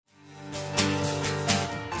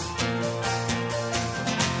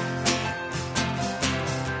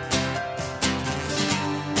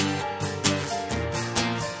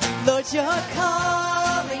You're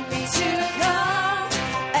calling me to come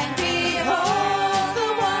and behold the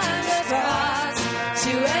wondrous cross,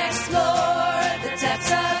 to explore the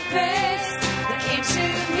depths of grace that came to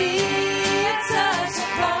me at such a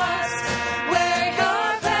cost, where your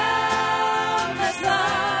boundless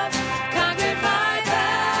love conquered my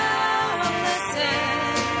boundless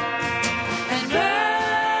sin, and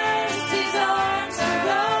mercy's arms are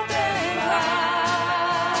open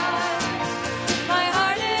wide. My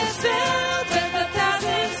heart is filled with the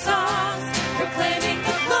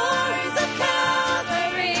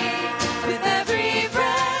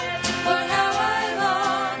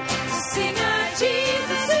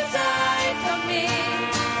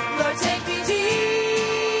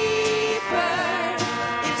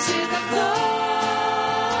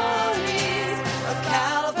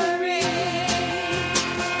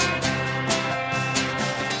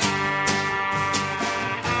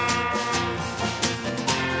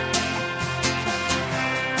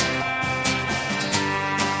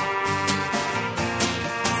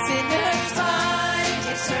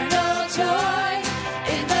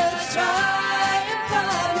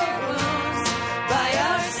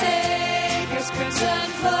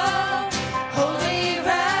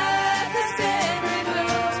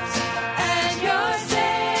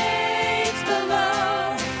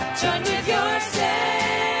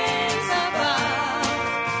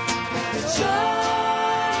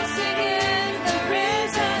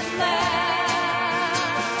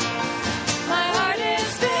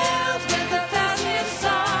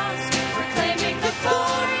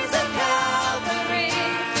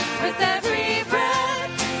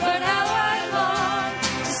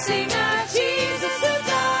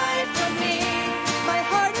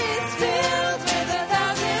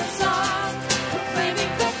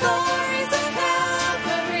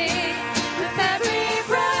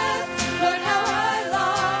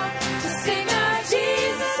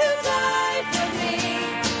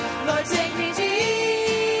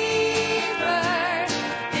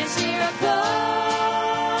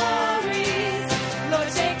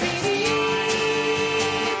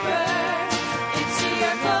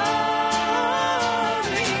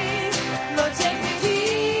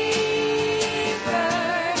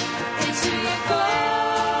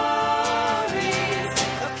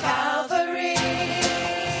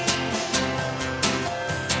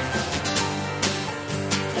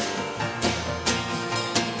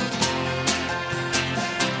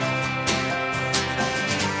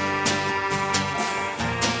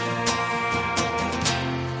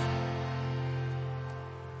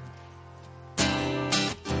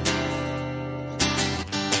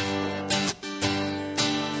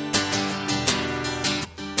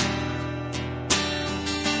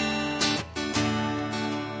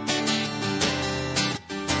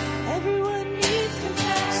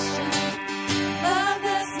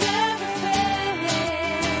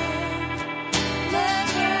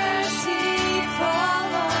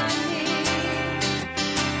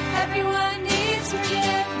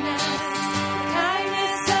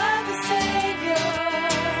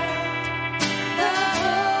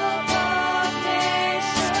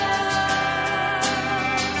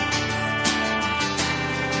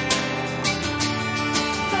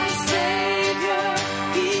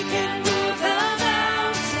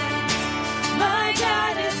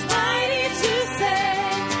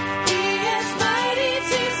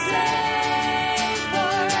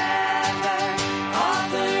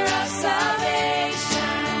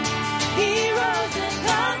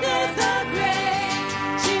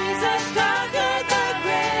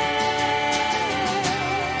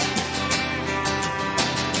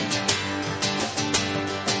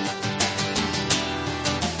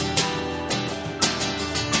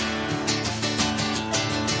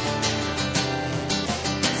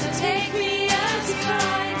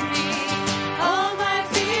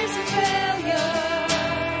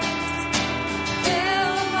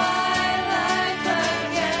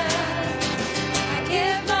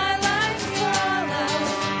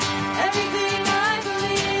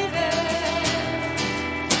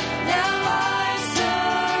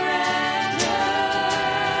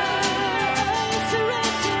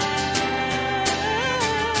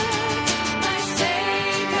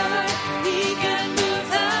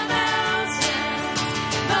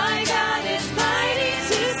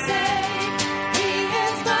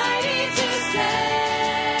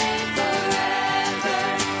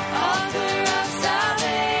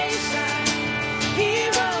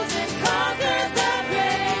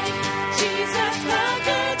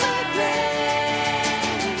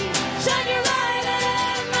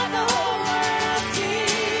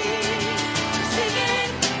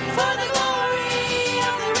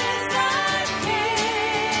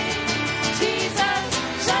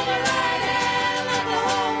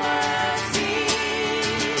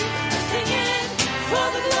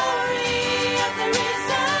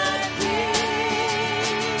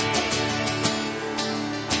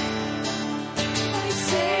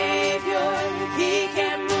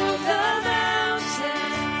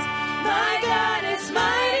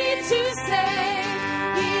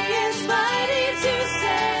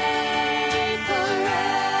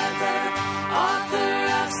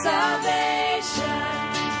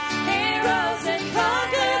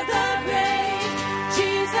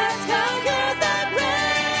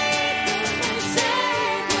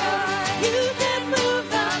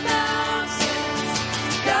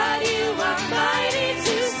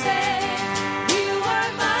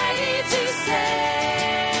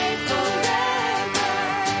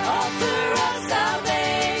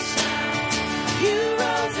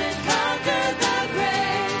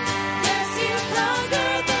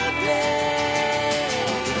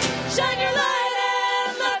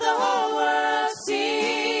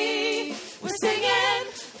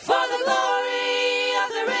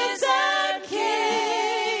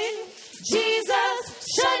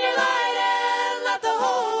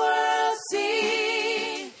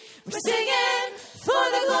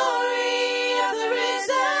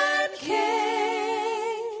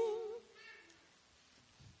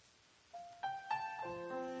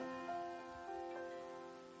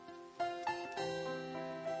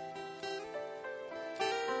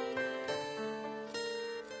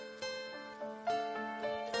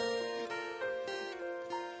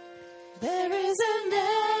There is an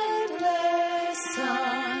endless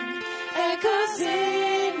song echoes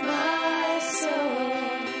in my soul.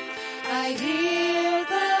 I hear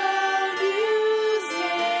the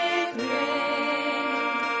music ring,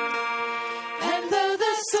 and though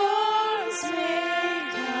the storms may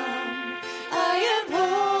come, I am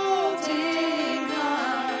holding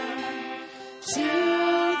on to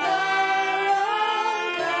the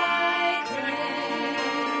rock I claim.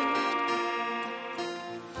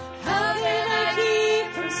 How can I keep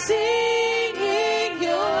from singing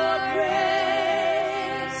your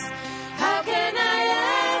praise? How can I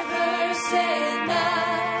ever say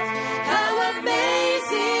enough? How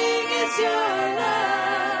amazing is your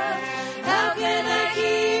love? How can I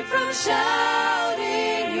keep from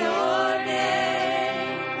shouting your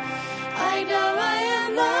name? I know I am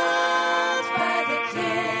loved by the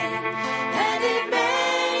King, and it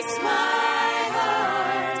makes my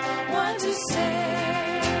heart want to sing.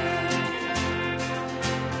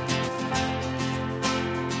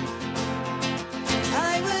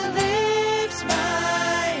 I will lift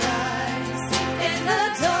my eyes in the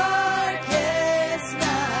darkest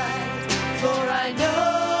night, for I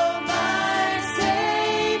know my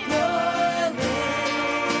Savior lives.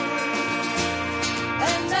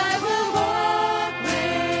 And I will walk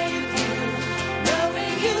with you,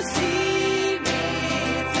 knowing you see me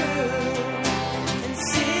through, and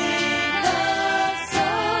sing the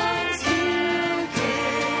songs you give.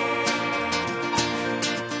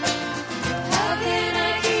 How can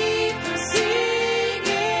I keep from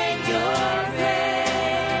singing your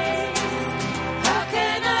praise? How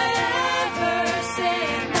can I ever say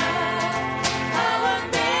enough? How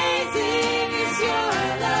amazing is your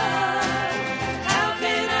love? How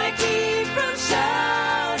can I keep from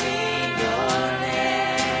shouting your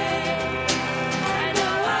name? I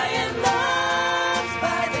know I am loved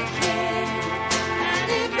by the King, and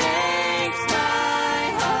it makes my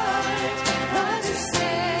heart want to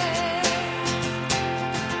sing.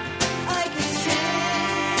 I can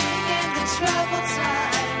sing in the troubled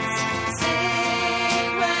times, sing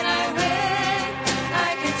when I win.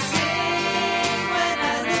 I can sing when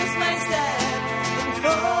I lose my step and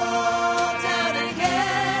fall down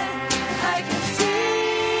again. I can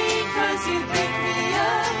sing 'cause you pick me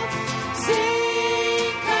up,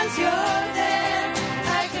 sing 'cause you're there.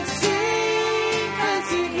 I can sing 'cause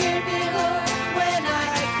you hear me, Lord, when I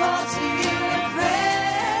call to you in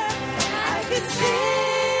prayer. I can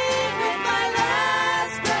sing with my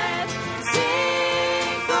last breath,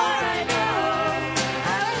 sing for I know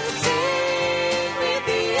I will sing with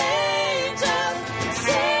the angels,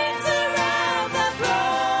 sings around the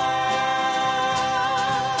throne.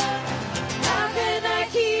 How can I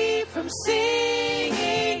keep from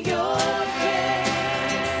singing your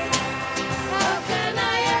praise? How can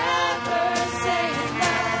I ever say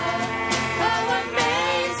enough? How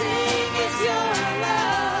amazing is your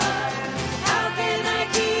love? How can I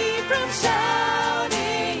keep from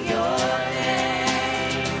shouting your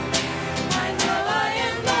name? I know I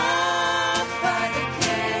am loved by the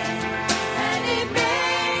King, and it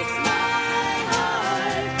makes my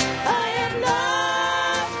heart. I am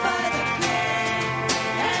loved by the King,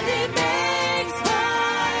 and it makes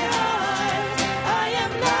my heart. I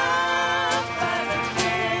am loved by the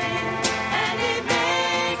King, and it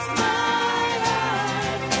makes my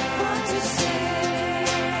heart want to sing.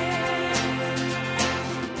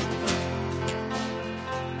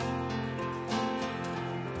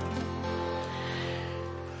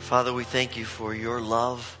 Father, we thank you for your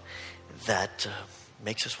love that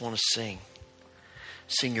makes us want to sing.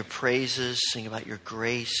 Sing your praises, sing about your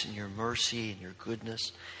grace and your mercy and your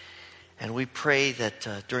goodness. And we pray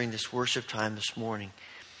that during this worship time this morning,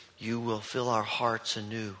 you will fill our hearts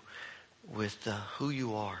anew with who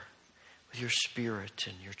you are, with your spirit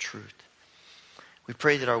and your truth. We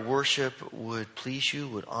pray that our worship would please you,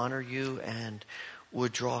 would honor you, and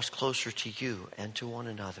would draw us closer to you and to one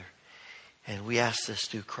another. And we ask this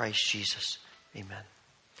through Christ Jesus. Amen.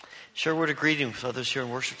 Share a word of greeting with others here in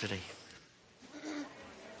worship today.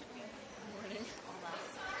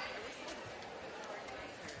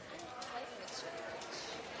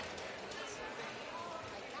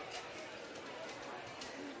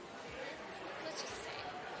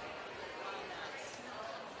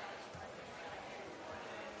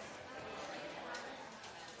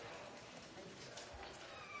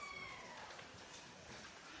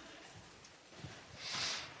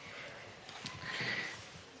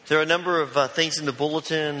 There are a number of things in the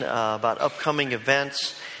bulletin about upcoming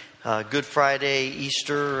events. Good Friday,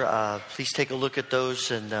 Easter. Please take a look at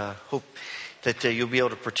those and hope that you'll be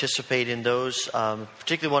able to participate in those.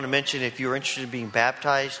 Particularly want to mention, if you're interested in being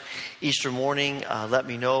baptized Easter morning, let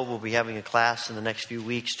me know. We'll be having a class in the next few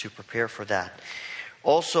weeks to prepare for that.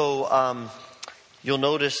 Also, you'll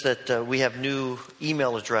notice that we have new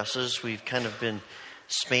email addresses. We've kind of been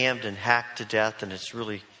spammed and hacked to death, and it's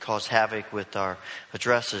really caused havoc with our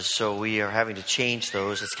addresses, so we are having to change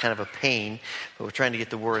those. It's kind of a pain, but we're trying to get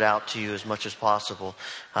the word out to you as much as possible.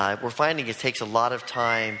 We're finding it takes a lot of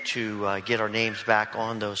time to get our names back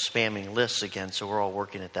on those spamming lists again, so we're all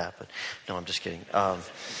working at that. But no, I'm just kidding.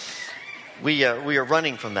 We are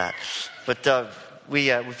running from that, but we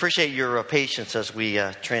appreciate your patience as we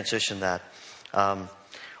transition that.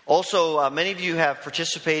 Also, many of you have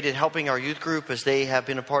participated helping our youth group as they have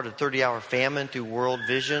been a part of 30-hour famine through World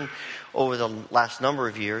Vision over the last number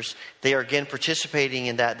of years. They are again participating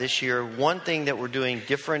in that this year. One thing that we're doing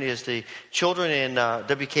different is the children in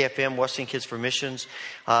WKFM, Wesleyan Kids for Missions.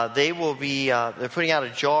 They will be, they're putting out a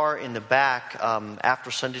jar in the back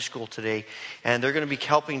after Sunday school today, and they're going to be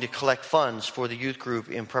helping to collect funds for the youth group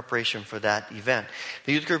in preparation for that event.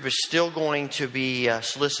 The youth group is still going to be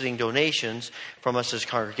soliciting donations from us as a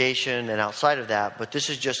congregation and outside of that, but this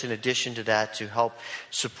is just in addition to that to help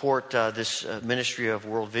support this ministry of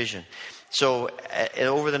World Vision. So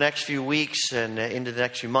over the next few weeks and into the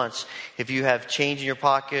next few months, if you have change in your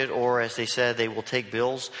pocket, or as they said, they will take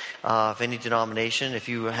bills of any denomination, if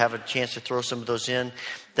you have a chance to throw some of those in,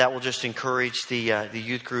 that will just encourage the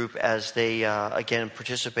youth group as they, again,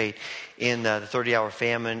 participate in the 30-hour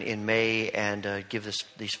famine in May and give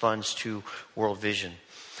these funds to World Vision.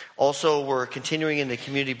 Also, we're continuing in the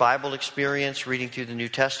community Bible experience, reading through the New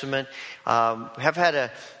Testament. We have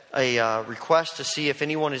had a request to see if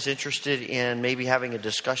anyone is interested in maybe having a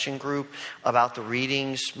discussion group about the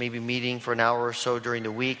readings, maybe meeting for an hour or so during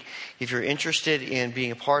the week. If you're interested in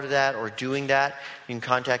being a part of that or doing that, you can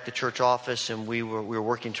contact the church office, and we're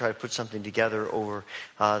working to try to put something together over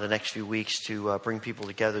the next few weeks to bring people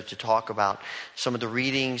together to talk about some of the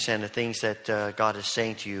readings and the things that God is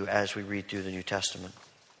saying to you as we read through the New Testament.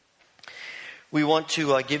 We want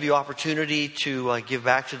to give you opportunity to give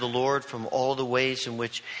back to the Lord from all the ways in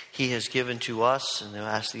which He has given to us. And I'll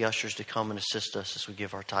ask the ushers to come and assist us as we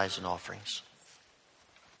give our tithes and offerings.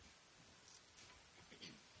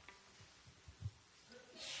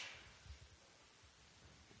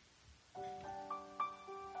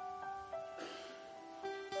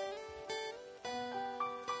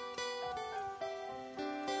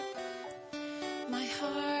 My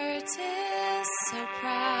heart is so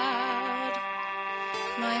proud.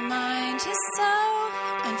 My mind is so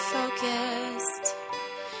unfocused.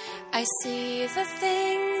 I see the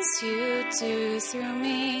things you do through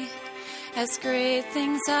me as great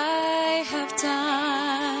things I have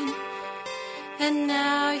done. And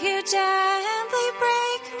now you gently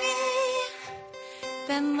break me,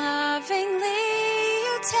 then lovingly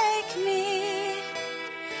you take me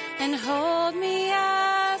and hold me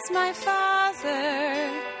as my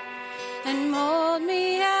Father and mold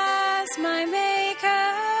me as my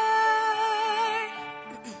Maker.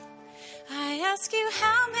 I ask you,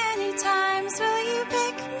 how many times will you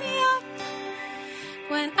pick me up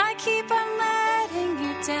when I keep on letting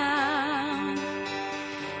you down?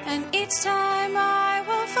 And each time I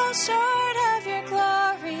will fall short of your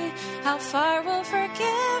glory, how far will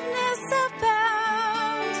forgiveness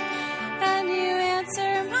abound? And you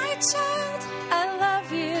answer, my child, I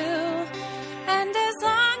love you. And as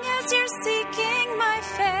long as you're seeking my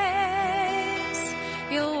face,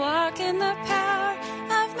 you'll walk in the power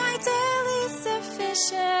of my daily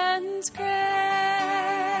sufficient grace.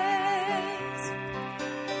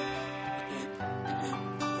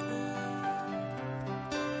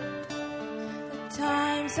 The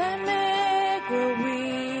times I may grow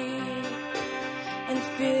weak and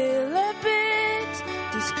feel a bit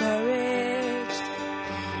discouraged,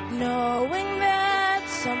 knowing that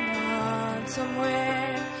someone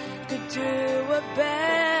somewhere could do a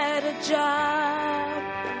better job.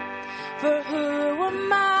 For who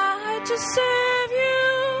am I to serve you?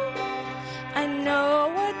 I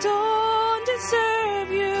know I don't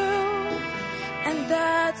deserve you, and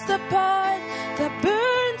that's the part that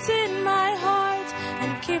burns in my heart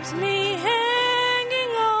and keeps me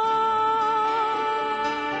hanging on.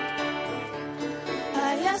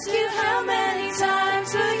 I ask you, how many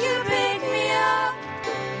times will you pick me up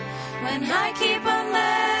when I keep on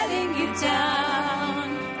letting you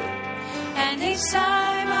down? And each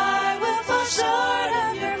time I will fall short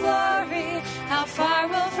of your glory, how far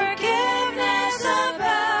will forgiveness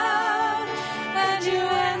abound? And you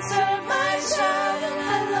answer, my child,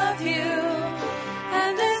 I love you.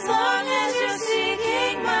 And as long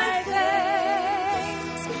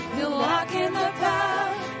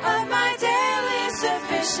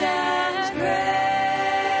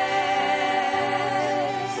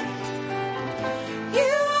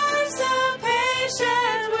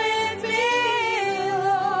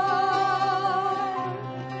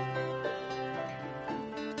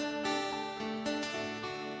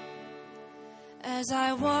As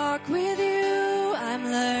I walk with you, I'm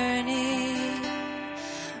learning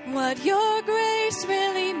what your grace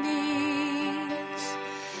really means.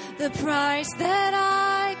 The price that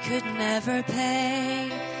I could never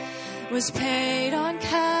pay was paid on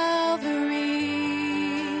Calvary.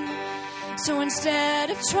 So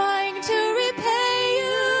instead of trying to repay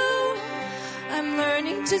you, I'm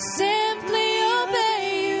learning to simply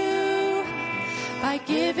obey you by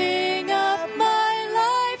giving up my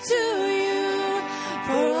life to you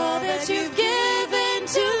for all that you've given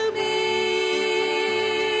to me.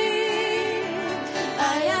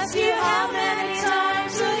 I ask you, how many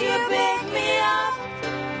times will you pick me up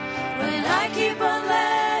when I keep on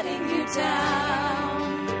letting you down?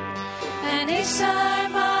 And each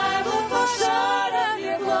time I will fall short of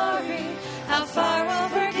your glory, how far will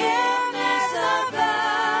forgiveness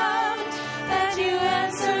abound? That you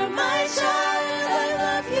answer, my child, I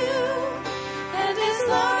love you. And as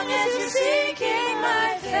long as you're seeking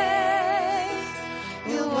my face,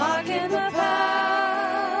 you'll walk in the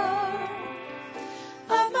power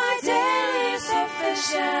of my daily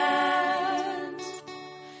sufficient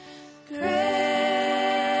grace.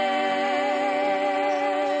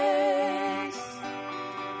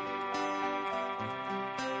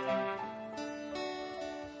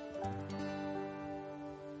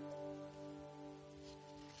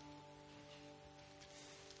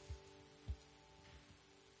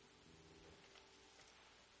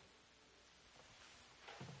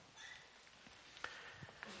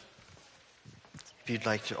 If you'd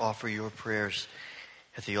like to offer your prayers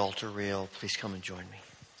at the altar rail, please come and join me.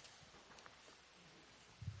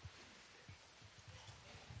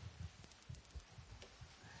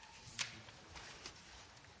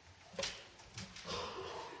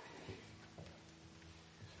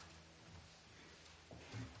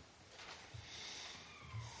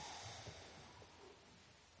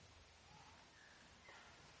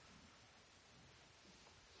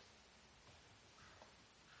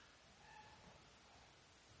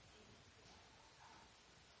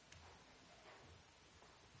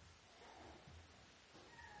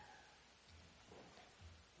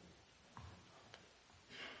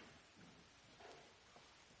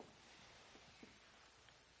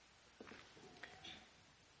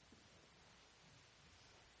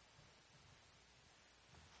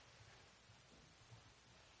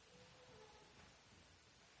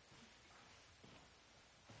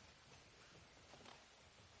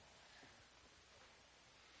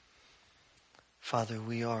 Father,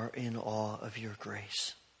 we are in awe of your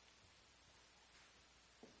grace.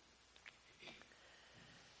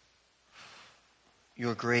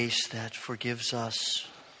 Your grace that forgives us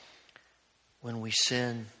when we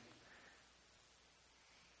sin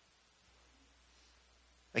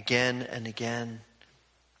again and again.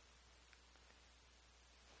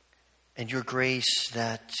 And your grace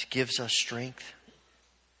that gives us strength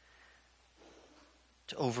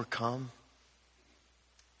to overcome,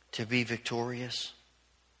 to be victorious,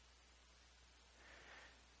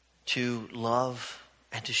 to love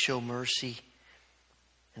and to show mercy,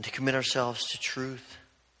 and to commit ourselves to truth,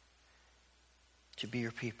 to be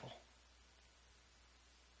your people.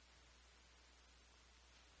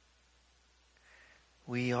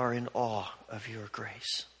 We are in awe of your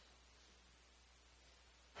grace.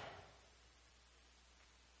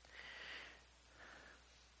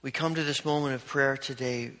 We come to this moment of prayer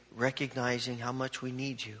today recognizing how much we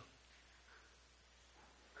need you,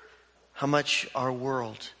 how much our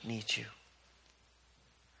world needs you.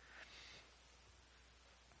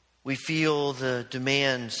 We feel the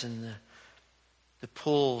demands and the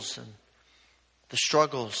pulls and the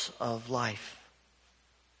struggles of life.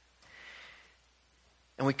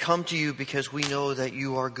 And we come to you because we know that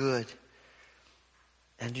you are good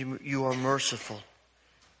and you are merciful.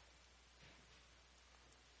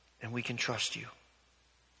 And we can trust you.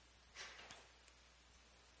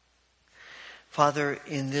 Father,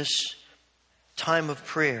 in this time of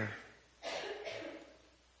prayer,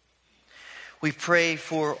 we pray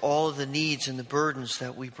for all of the needs and the burdens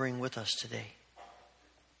that we bring with us today.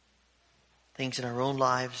 Things in our own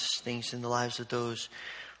lives, things in the lives of those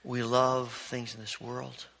we love, things in this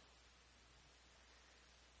world.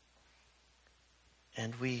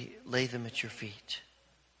 And we lay them at your feet.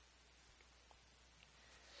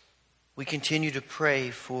 We continue to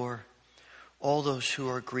pray for all those who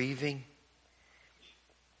are grieving.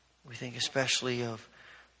 We think especially of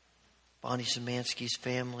Bonnie Szymanski's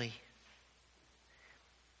family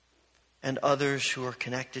and others who are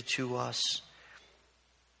connected to us.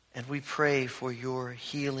 And we pray for your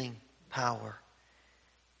healing power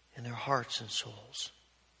in their hearts and souls.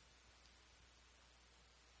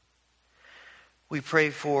 We pray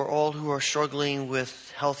for all who are struggling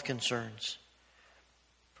with health concerns.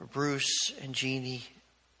 For Bruce and Jeannie,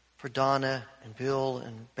 for Donna and Bill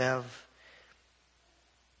and Bev,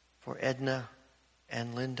 for Edna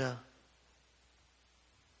and Linda,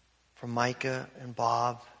 for Micah and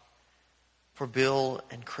Bob, for Bill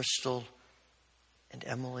and Crystal and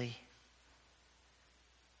Emily,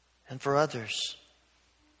 and for others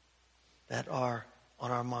that are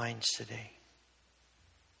on our minds today.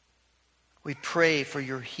 We pray for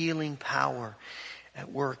your healing power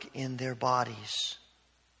at work in their bodies,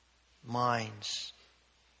 minds,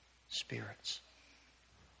 spirits.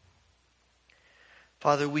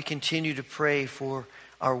 Father, we continue to pray for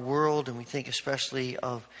our world, and we think especially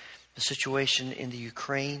of the situation in the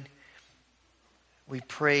Ukraine. We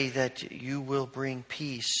pray that you will bring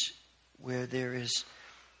peace where there is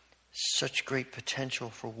such great potential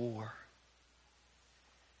for war.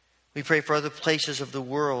 We pray for other places of the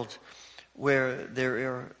world where there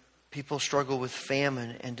are people struggle with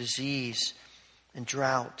famine and disease and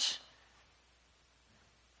drought.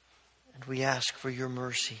 And we ask for your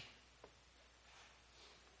mercy.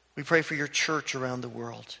 We pray for your church around the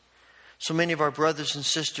world. So many of our brothers and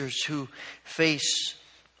sisters who face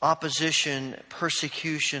opposition,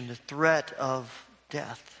 persecution, the threat of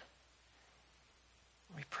death.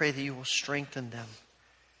 We pray that you will strengthen them,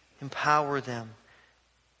 empower them,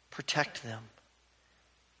 protect them.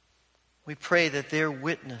 We pray that their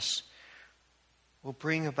witness will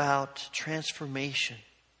bring about transformation.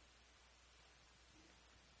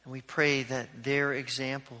 And we pray that their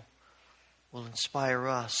example will inspire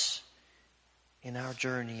us in our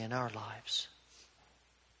journey, in our lives.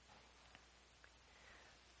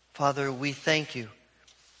 Father, we thank you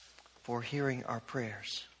for hearing our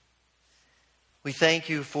prayers. We thank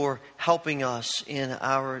you for helping us in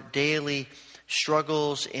our daily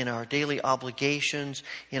struggles, in our daily obligations,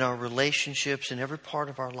 in our relationships, in every part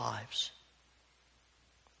of our lives.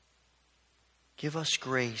 Give us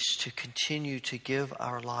grace to continue to give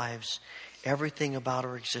our lives, everything about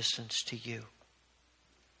our existence, to you.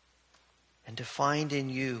 And to find in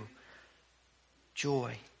you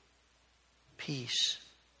joy, peace,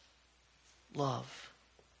 love,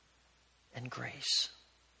 and grace.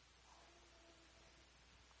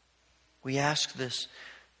 We ask this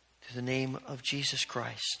through the name of Jesus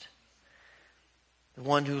Christ, the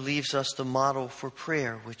one who leaves us the model for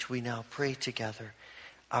prayer, which we now pray together.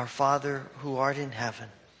 Our Father, who art in heaven,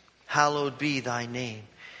 hallowed be thy name.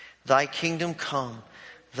 Thy kingdom come,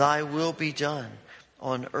 thy will be done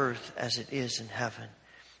on earth as it is in heaven.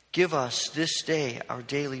 Give us this day our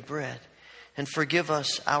daily bread, and forgive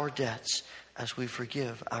us our debts as we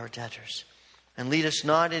forgive our debtors. And lead us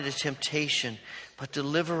not into temptation, but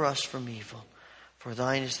deliver us from evil. For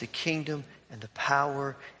thine is the kingdom and the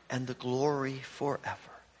power and the glory forever.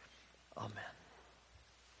 Amen.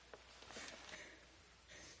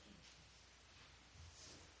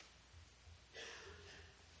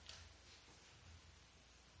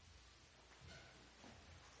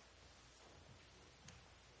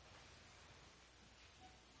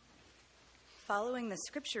 Following the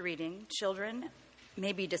scripture reading, children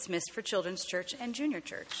may be dismissed for Children's Church and Junior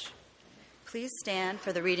Church. Please stand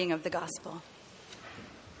for the reading of the Gospel.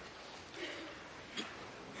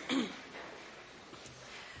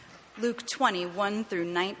 Luke 20:1 through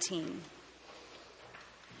 19.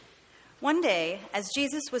 One day, as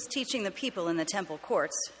Jesus was teaching the people in the temple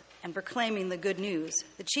courts and proclaiming the good news,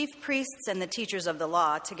 the chief priests and the teachers of the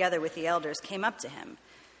law, together with the elders, came up to him.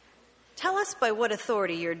 "Tell us by what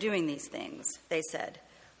authority you're doing these things," they said.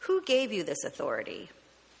 "Who gave you this authority?"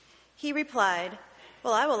 He replied,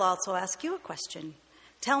 "Well, I will also ask you a question.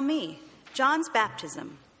 Tell me, John's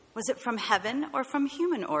baptism, was it from heaven or from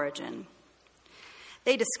human origin?"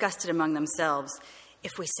 They discussed it among themselves.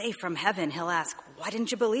 "If we say from heaven, he'll ask, 'Why didn't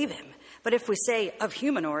you believe him?' But if we say of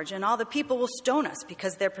human origin, all the people will stone us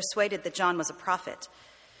because they're persuaded that John was a prophet."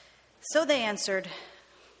 So they answered,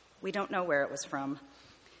 "We don't know where it was from."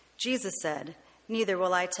 Jesus said, "Neither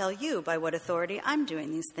will I tell you by what authority I'm doing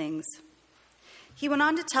these things." He went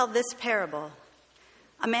on to tell this parable.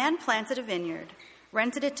 A man planted a vineyard,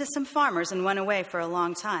 rented it to some farmers, and went away for a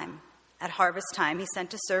long time. At harvest time, he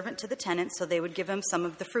sent a servant to the tenants so they would give him some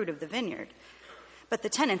of the fruit of the vineyard. But the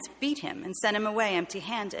tenants beat him and sent him away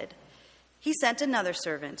empty-handed. He sent another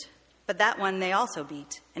servant, but that one they also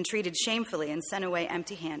beat and treated shamefully and sent away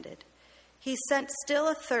empty-handed. He sent still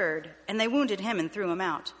a third, and they wounded him and threw him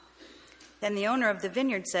out. Then the owner of the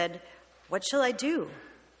vineyard said, "What shall I do?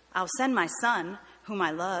 I'll send my son, whom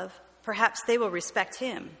I love. Perhaps they will respect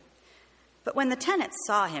him." But when the tenants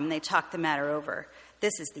saw him, they talked the matter over.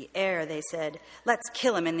 "This is the heir," they said. "Let's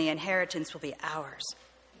kill him, and the inheritance will be ours."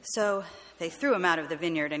 So they threw him out of the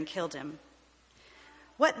vineyard and killed him.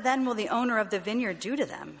 What then will the owner of the vineyard do to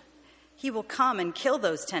them? He will come and kill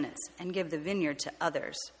those tenants and give the vineyard to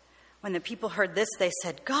others." When the people heard this, they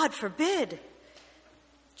said, "God forbid."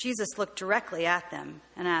 Jesus looked directly at them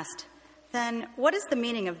and asked, "Then what is the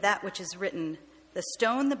meaning of that which is written, 'The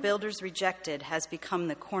stone the builders rejected has become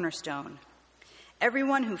the cornerstone'?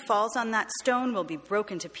 Everyone who falls on that stone will be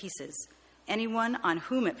broken to pieces. Anyone on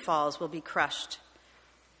whom it falls will be crushed."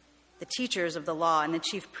 The teachers of the law and the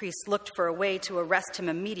chief priests looked for a way to arrest him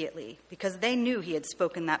immediately because they knew he had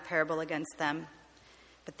spoken that parable against them.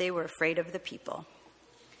 But they were afraid of the people.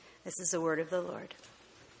 This is the word of the Lord.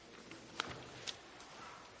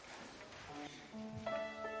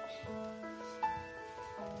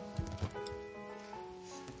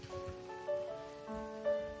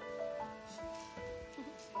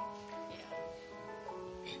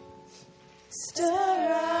 Stir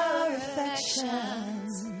our affections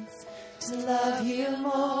to love you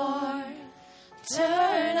more.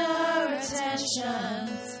 Turn our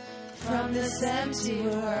attentions from this empty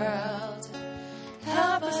world.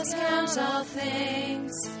 Help us count all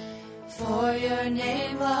things for your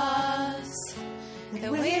name was,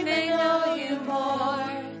 that we may know you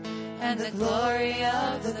more and the glory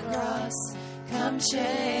of the cross. Come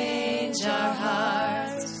change our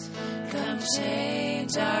hearts. Come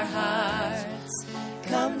change our hearts.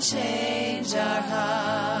 Come change our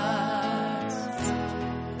hearts.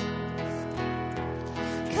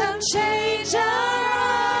 Come change our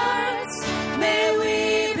hearts. May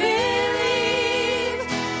we believe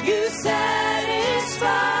you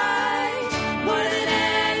satisfy more than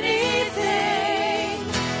anything.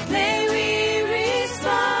 May we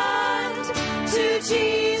respond to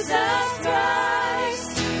Jesus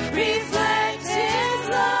Christ, reflect his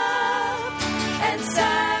love and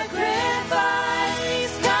sacrifice.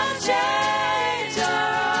 Come change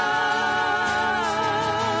our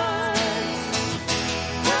hearts.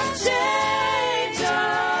 Come change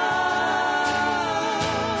our hearts.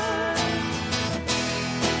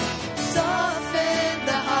 Soften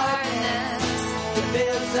the hardness that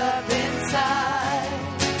builds up inside.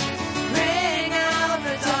 Bring out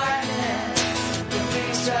the darkness that we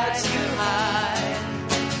try to hide.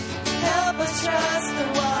 Help us trust the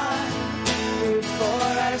one who for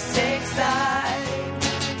our sake's died,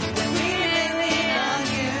 that we may lean on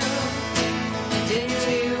you and in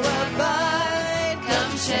you abide.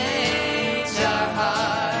 Come change our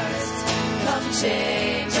hearts. Come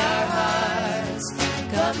change our hearts.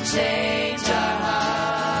 Come change our hearts.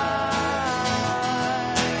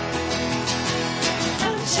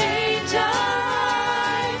 Come change our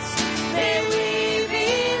hearts. May we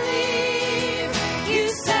believe you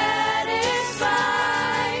satisfy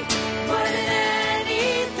more than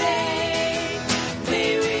anything.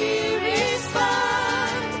 May we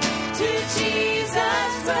respond to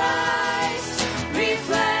Jesus Christ,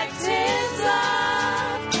 reflect his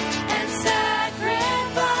love and sacrifice.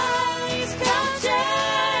 Come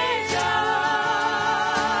change our hearts.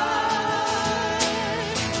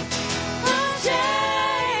 Come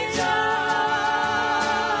change our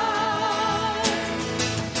hearts.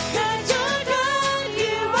 God, you're good,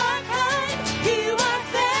 you are kind, you are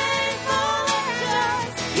faithful and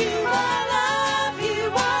just. You are love, you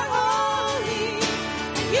are holy,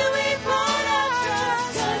 and you we put our trust.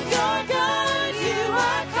 God, you're good, you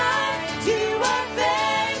are kind, you are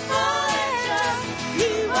faithful and just.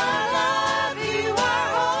 You are love, you are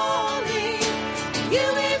holy, and you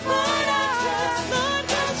we put our trust. Lord,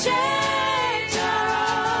 come change our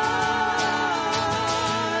hearts.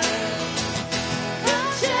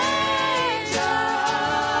 Come change our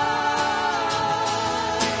hearts.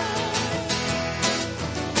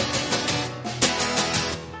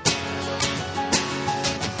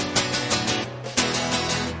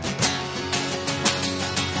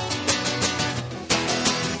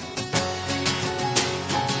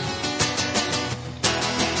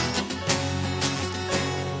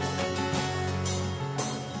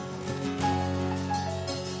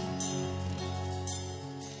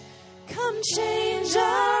 Come change our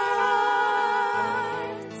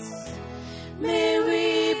hearts. May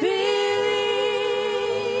we believe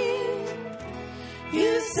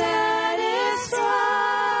you satisfy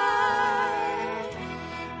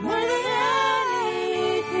more than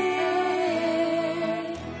anything.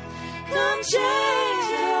 Come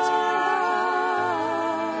change our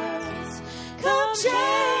hearts. Come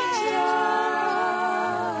change our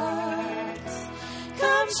hearts.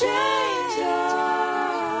 Come change our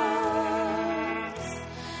hearts.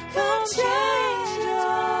 Come change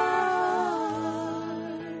our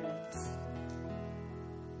hearts.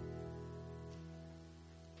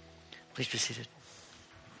 Please be seated.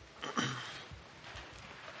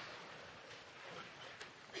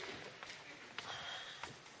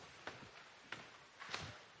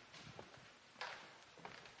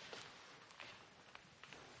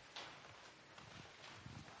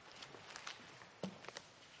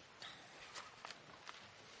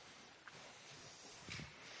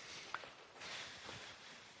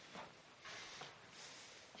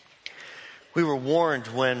 We were warned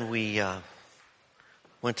when we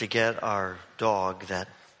went to get our dog that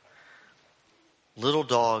little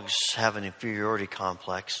dogs have an inferiority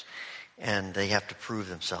complex and they have to prove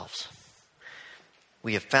themselves.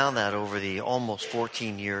 We have found that over the almost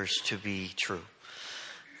 14 years to be true.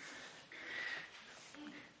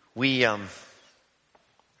 We love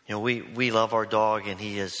our dog, and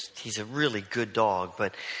he's a really good dog,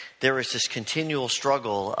 but there is this continual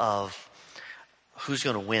struggle of who's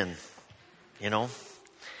going to win,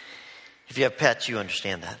 If you have pets, you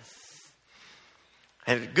understand that.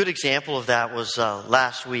 And a good example of that was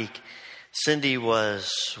last week. Cindy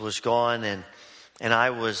was gone, and I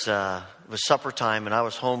was supper time, and I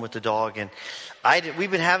was home with the dog, and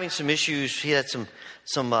we've been having some issues. He had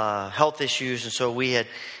some health issues, and so we had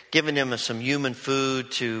given him some human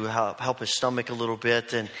food to help his stomach a little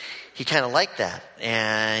bit, and he kind of liked that,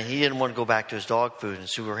 and he didn't want to go back to his dog food, and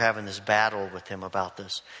so we were having this battle with him about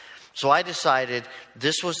this. So I decided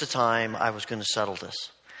this was the time I was going to settle this,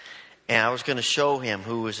 and I was going to show him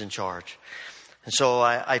who was in charge. And so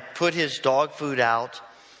I put his dog food out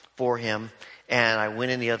for him, and I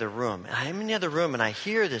went in the other room. And I'm in the other room, and I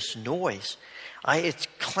hear this noise. It's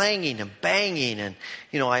clanging and banging, and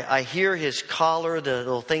I hear his collar, the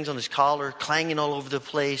little things on his collar, clanging all over the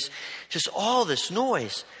place. Just all this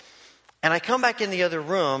noise. And I come back in the other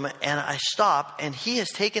room, and I stop, and he has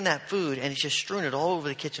taken that food, and he's just strewn it all over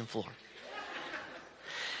the kitchen floor.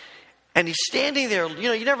 And he's standing there,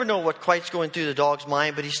 you never know what quite's going through the dog's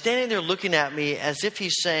mind, but he's standing there looking at me as if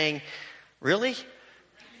he's saying, really?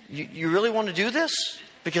 You really want to do this?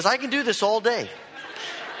 Because I can do this all day.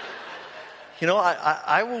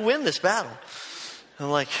 I will win this battle.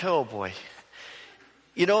 I'm like, oh boy.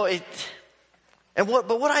 But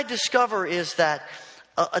what I discover is that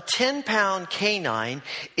a 10-pound canine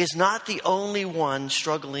is not the only one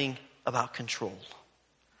struggling about control.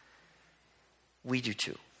 We do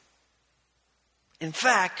too. In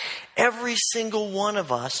fact, every single one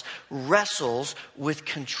of us wrestles with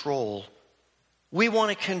control. We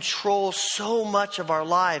want to control so much of our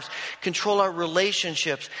lives, control our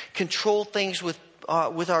relationships, control things with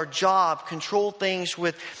our job, control things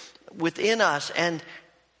within us, and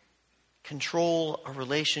control our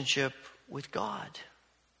relationship with God.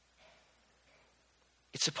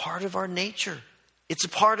 It's a part of our nature. It's a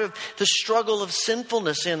part of the struggle of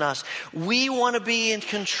sinfulness in us. We want to be in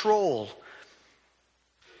control.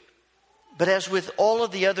 But as with all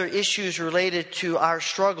of the other issues related to our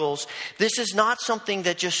struggles, this is not something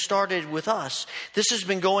that just started with us. This has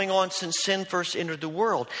been going on since sin first entered the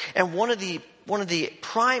world. And one of the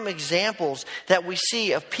prime examples that we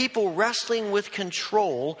see of people wrestling with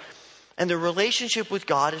control and their relationship with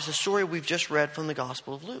God is the story we've just read from the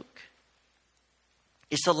Gospel of Luke.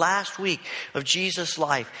 It's the last week of Jesus'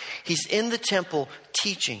 life. He's in the temple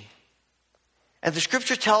teaching. And the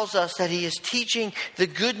scripture tells us that he is teaching the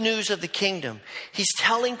good news of the kingdom. He's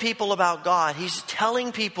telling people about God. He's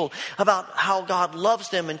telling people about how God loves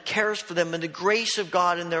them and cares for them and the grace of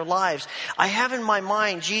God in their lives. I have in my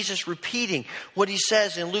mind Jesus repeating what he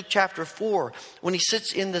says in Luke chapter 4 when he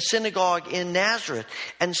sits in the synagogue in Nazareth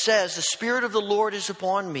and says, "The Spirit of the Lord is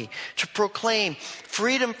upon me to proclaim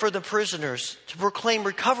freedom for the prisoners, to proclaim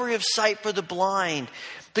recovery of sight for the blind,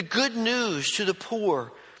 the good news to the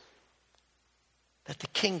poor, that the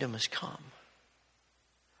kingdom has come."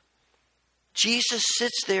 Jesus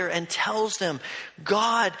sits there and tells them,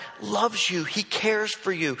 God loves you. He cares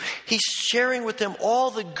for you. He's sharing with them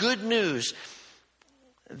all the good news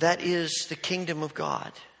that is the kingdom of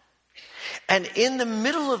God. And in the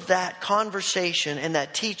middle of that conversation and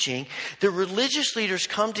that teaching, the religious leaders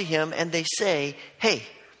come to him and they say, "Hey,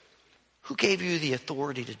 who gave you the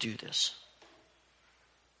authority to do this?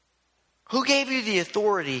 Who gave you the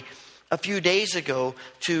authority a few days ago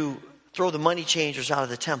to throw the money changers out of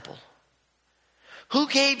the temple? Who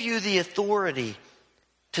gave you the authority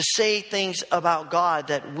to say things about God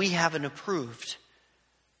that we haven't approved?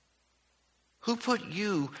 Who put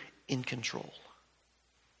you in control?"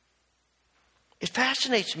 It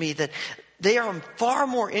fascinates me that they are far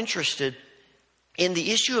more interested in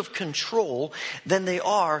the issue of control than they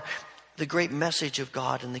are the great message of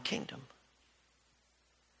God and the kingdom.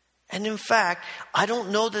 And in fact, I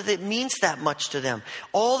don't know that it means that much to them.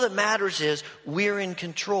 All that matters is we're in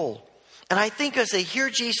control. And I think as they hear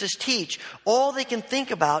Jesus teach, all they can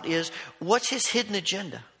think about is, what's his hidden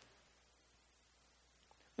agenda?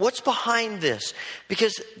 What's behind this?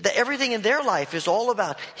 Because everything in their life is all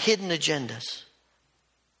about hidden agendas.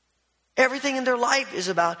 Everything in their life is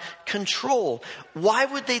about control. Why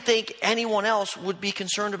would they think anyone else would be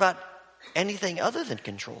concerned about anything other than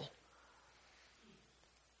control?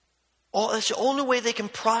 That's the only way they can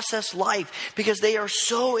process life, because they are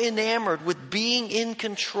so enamored with being in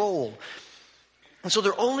control. And so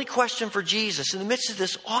their only question for Jesus, in the midst of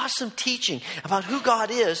this awesome teaching about who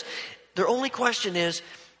God is, their only question is,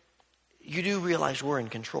 you do realize we're in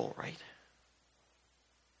control, right?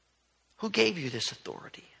 Who gave you this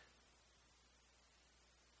authority?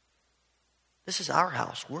 This is our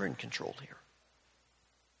house. We're in control here.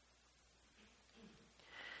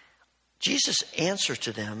 Jesus' answer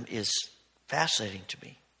to them is fascinating to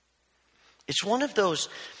me. It's one of those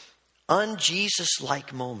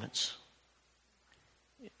un-Jesus-like moments.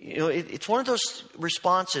 It's one of those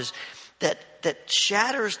responses that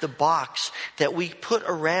shatters the box that we put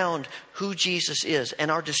around who Jesus is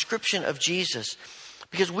and our description of Jesus.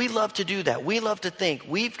 Because we love to do that. We love to think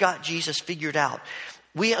we've got Jesus figured out.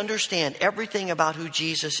 We understand everything about who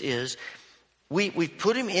Jesus is. We've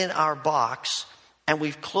put him in our box and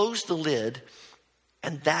we've closed the lid,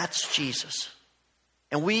 and that's Jesus.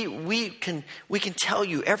 And we can tell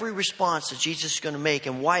you every response that Jesus is going to make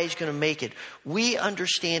and why he's going to make it. We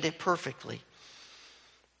understand it perfectly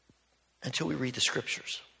until we read the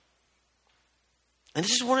scriptures. And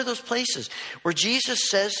this is one of those places where Jesus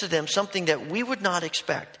says to them something that we would not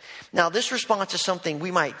expect. Now, this response is something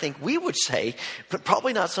we might think we would say, but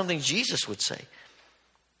probably not something Jesus would say.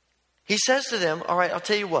 He says to them, all right, I'll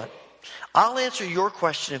tell you what. I'll answer your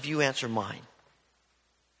question if you answer mine.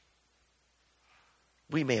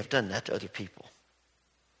 We may have done that to other people.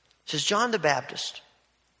 It says, John the Baptist,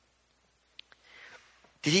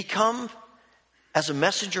 did he come as a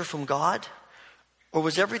messenger from God? Or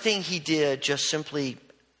was everything he did just simply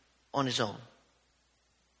on his own?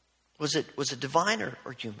 Was it divine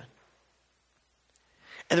or human?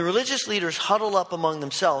 And the religious leaders huddle up among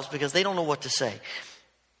themselves because they don't know what to say.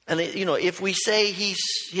 And if we say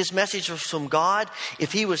his message was from God,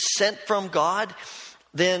 if he was sent from God,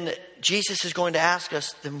 then Jesus is going to ask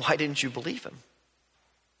us, then why didn't you believe him?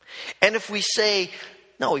 And if we say,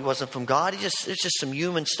 no, he wasn't from God, it's just some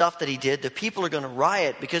human stuff that he did, the people are going to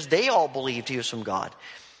riot because they all believed he was from God.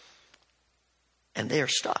 And they are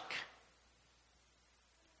stuck.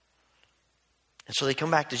 And so they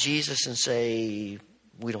come back to Jesus and say,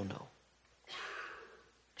 we don't know.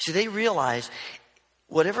 See, they realize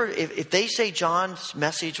if they say John's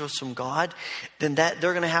message was from God, then they're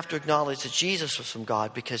going to have to acknowledge that Jesus was from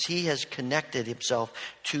God because he has connected himself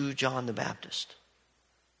to John the Baptist.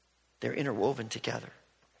 They're interwoven together.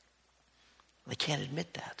 They can't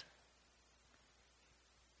admit that.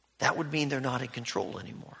 That would mean they're not in control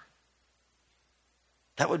anymore.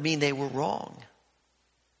 That would mean they were wrong.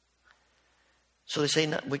 So they say,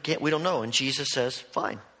 no, we don't know. And Jesus says,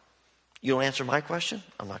 fine. You don't answer my question,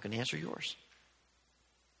 I'm not going to answer yours.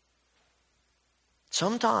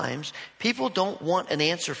 Sometimes people don't want an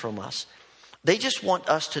answer from us. They just want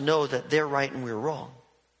us to know that they're right and we're wrong.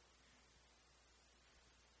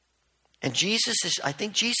 And I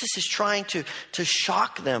think Jesus is trying to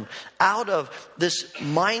shock them out of this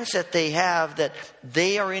mindset they have that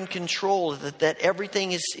they are in control, that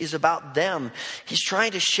everything is about them. He's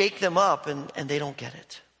trying to shake them up and they don't get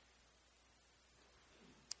it.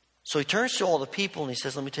 So he turns to all the people and he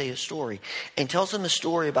says, let me tell you a story. And he tells them a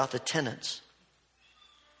story about the tenants.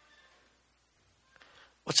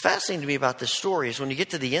 What's fascinating to me about this story is when you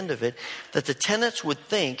get to the end of it, that the tenants would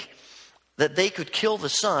think that they could kill the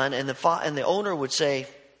son, and the owner would say,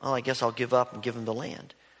 well, I guess I'll give up and give him the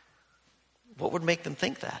land. What would make them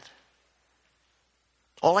think that?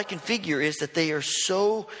 All I can figure is that they are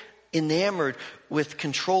so enamored with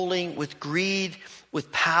controlling, with greed,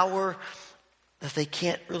 with power, that they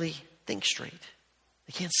can't really think straight.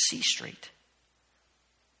 They can't see straight.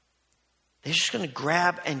 They're just going to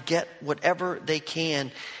grab and get whatever they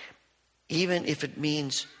can, even if it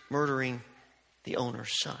means murdering the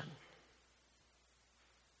owner's son.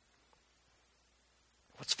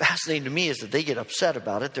 What's fascinating to me is that they get upset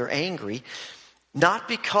about it. They're angry, not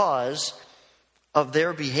because of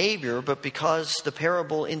their behavior, but because the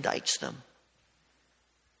parable indicts them.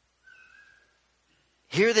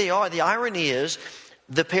 Here they are. The irony is,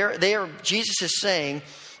 Jesus is saying,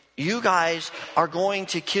 you guys are going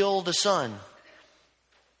to kill the son.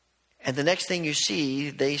 And the next thing you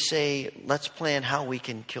see, they say, let's plan how we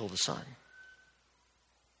can kill the son.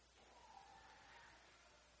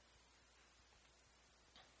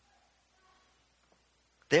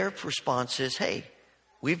 Their response is, hey,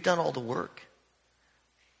 we've done all the work.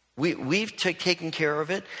 We've taken care of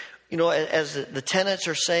it. You know, as the tenants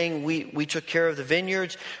are saying, we took care of the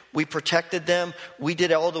vineyards. We protected them. We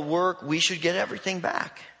did all the work. We should get everything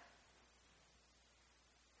back.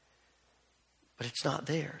 But it's not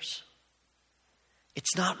theirs.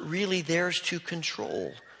 It's not really theirs to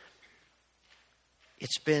control.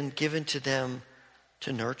 It's been given to them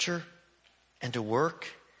to nurture and to work,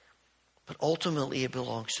 but ultimately it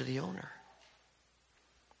belongs to the owner.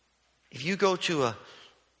 If you go to a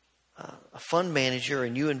fund manager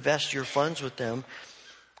and you invest your funds with them,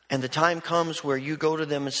 and the time comes where you go to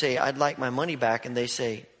them and say, I'd like my money back, and they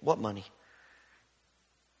say, what money?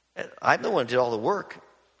 I'm the one who did all the work.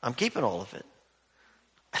 I'm keeping all of it.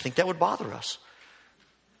 I think that would bother us.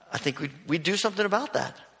 I think we'd do something about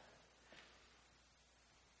that.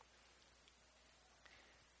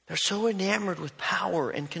 They're so enamored with power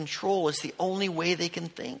and control. It's the only way they can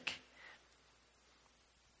think.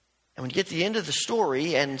 And when you get to the end of the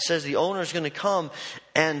story and it says the owner is going to come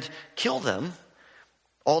and kill them,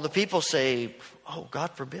 all the people say, oh,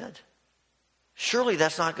 God forbid. Surely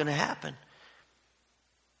that's not going to happen.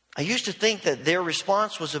 I used to think that their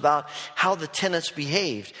response was about how the tenants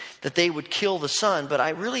behaved, that they would kill the son. But I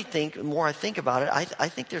really think, the more I think about it, I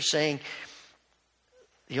think they're saying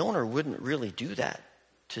the owner wouldn't really do that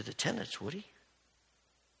to the tenants, would he?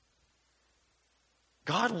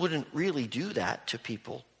 God wouldn't really do that to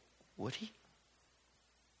people, would he?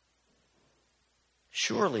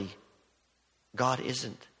 Surely God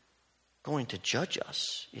isn't going to judge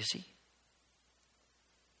us, is he?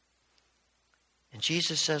 And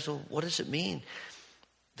Jesus says, well, what does it mean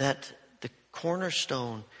that the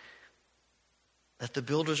cornerstone that the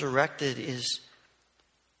builders erected is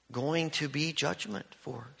going to be judgment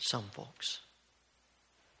for some folks?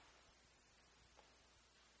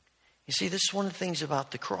 You see, this is one of the things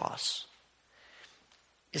about the cross,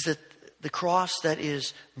 is that the cross that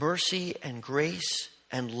is mercy and grace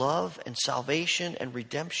and love and salvation and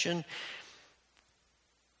redemption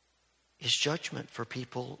is judgment for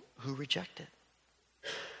people who reject it.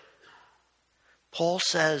 Paul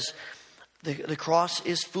says the cross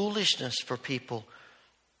is foolishness for people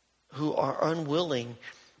who are unwilling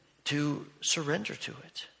to surrender to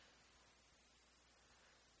it.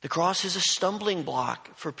 The cross is a stumbling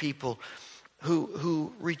block for people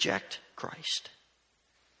who reject Christ.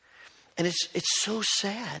 And it's so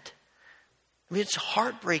sad. I mean, it's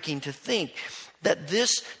heartbreaking to think that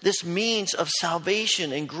this means of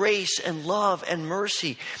salvation and grace and love and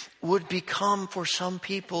mercy would become for some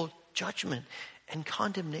people judgment and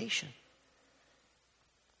condemnation.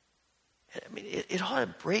 I mean, it ought to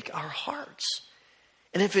break our hearts.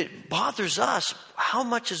 And if it bothers us, how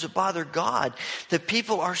much does it bother God that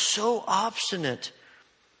people are so obstinate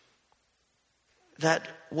that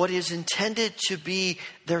what is intended to be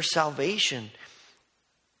their salvation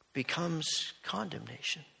becomes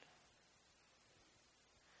condemnation?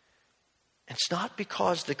 It's not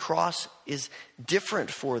because the cross is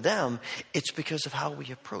different for them. It's because of how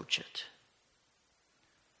we approach it.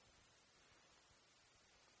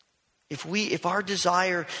 If our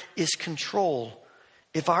desire is control,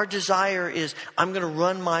 if our desire is, I'm going to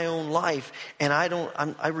run my own life and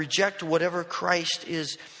I reject whatever Christ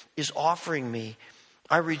is offering me,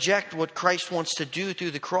 I reject what Christ wants to do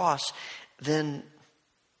through the cross, then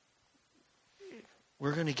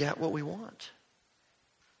we're going to get what we want.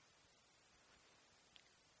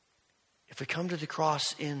 If we come to the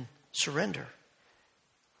cross in surrender,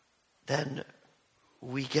 then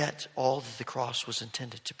we get all that the cross was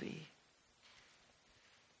intended to be.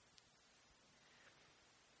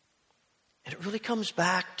 And it really comes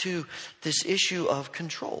back to this issue of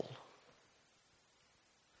control.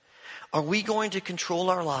 Are we going to control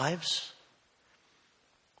our lives?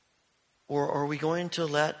 Or are we going to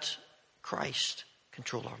let Christ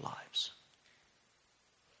control our lives?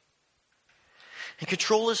 And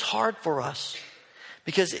control is hard for us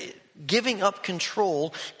because giving up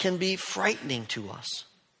control can be frightening to us.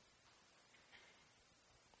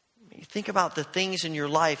 You think about the things in your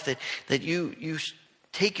life that you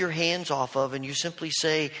take your hands off of and you simply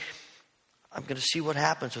say, I'm going to see what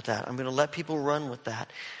happens with that. I'm going to let people run with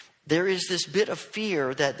that. There is this bit of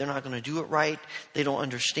fear that they're not going to do it right. They don't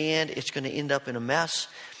understand. It's going to end up in a mess.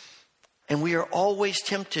 And we are always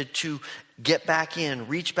tempted to get back in,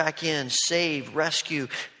 reach back in, save, rescue,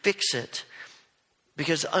 fix it.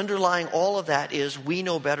 Because underlying all of that is we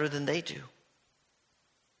know better than they do.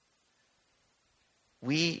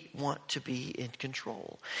 We want to be in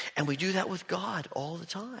control. And we do that with God all the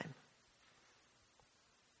time.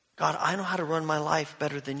 God, I know how to run my life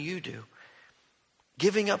better than you do.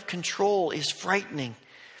 Giving up control is frightening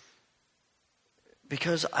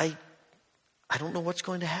because I don't know what's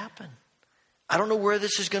going to happen. I don't know where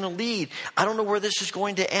this is going to lead. I don't know where this is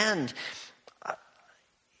going to end.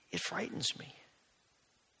 It frightens me.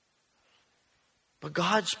 But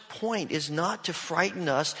God's point is not to frighten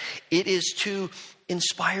us. It is to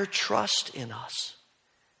inspire trust in us.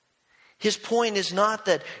 His point is not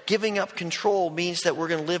that giving up control means that we're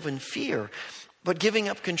going to live in fear, but giving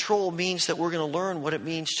up control means that we're going to learn what it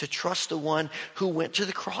means to trust the one who went to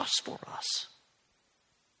the cross for us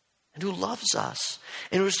and who loves us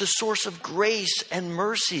and who is the source of grace and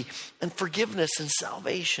mercy and forgiveness and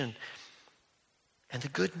salvation and the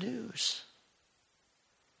good news.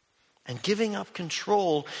 And giving up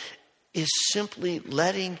control is simply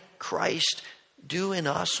letting Christ do in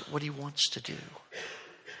us what he wants to do.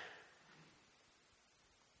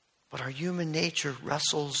 But our human nature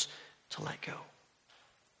wrestles to let go,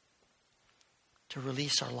 to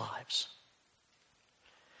release our lives.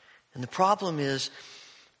 And the problem is,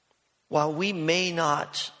 while we may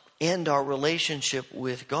not end our relationship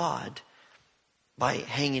with God by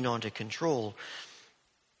hanging on to control,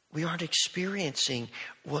 we aren't experiencing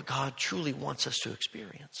what God truly wants us to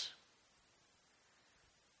experience.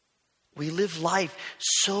 We live life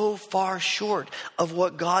so far short of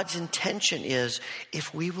what God's intention is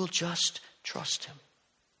if we will just trust him.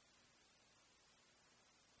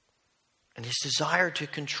 And his desire to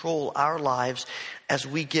control our lives as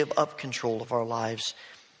we give up control of our lives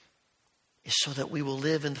is so that we will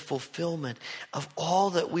live in the fulfillment of all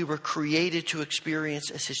that we were created to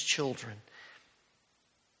experience as his children.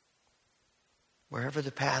 Wherever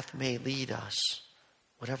the path may lead us,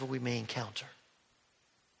 whatever we may encounter.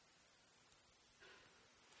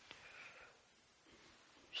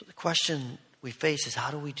 So the question we face is, how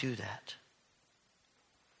do we do that?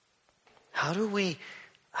 How do we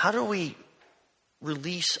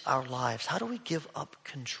release our lives? How do we give up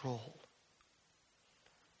control?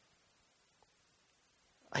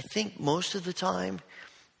 I think most of the time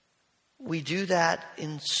we do that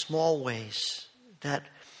in small ways that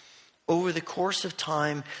over the course of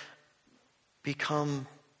time becomes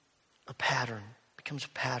a pattern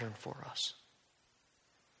for us.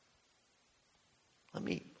 Let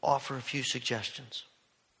me offer a few suggestions.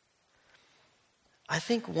 I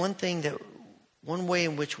think one way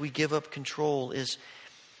in which we give up control is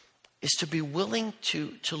to be willing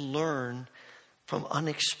to learn from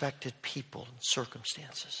unexpected people and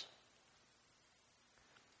circumstances.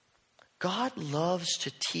 God loves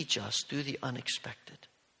to teach us through the unexpected.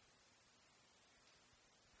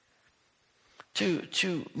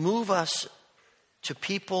 To move us to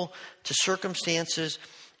people, to circumstances,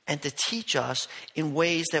 and to teach us in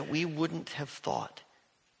ways that we wouldn't have thought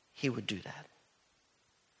he would do that.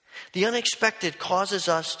 The unexpected causes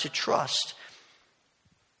us to trust.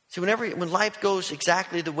 See, when life goes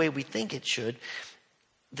exactly the way we think it should,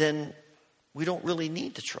 then we don't really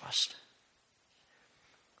need to trust.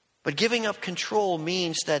 But giving up control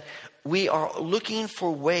means that we are looking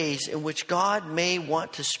for ways in which God may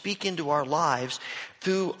want to speak into our lives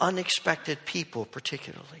through unexpected people,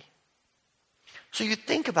 particularly. So you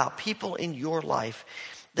think about people in your life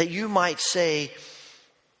that you might say,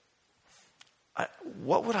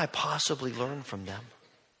 what would I possibly learn from them?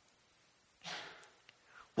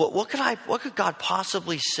 What could God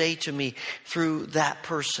possibly say to me through that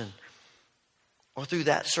person or through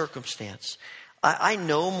that circumstance? I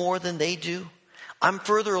know more than they do. I'm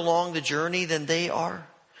further along the journey than they are.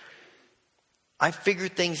 I've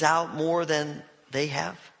figured things out more than they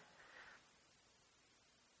have.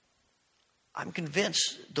 I'm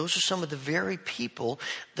convinced those are some of the very people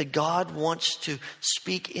that God wants to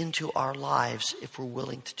speak into our lives if we're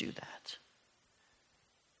willing to do that.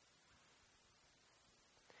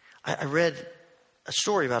 I read a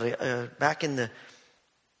story about it back in the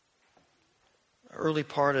early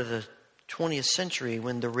part of the 20th century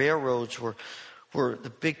when the railroads were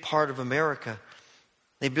the big part of America.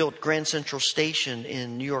 They built Grand Central Station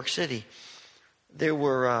in New York City. There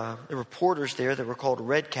were reporters there that were called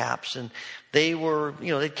red caps, and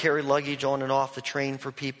they'd carry luggage on and off the train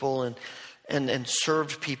for people and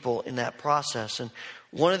served people in that process. And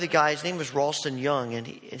one of the guys, his name was Ralston Young, and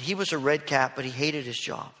he was a red cap, but he hated his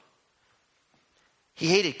job. He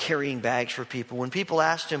hated carrying bags for people. When people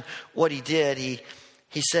asked him what he did, he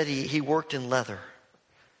said he worked in leather.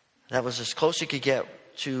 That was as close he could get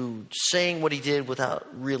to saying what he did without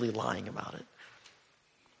really lying about it.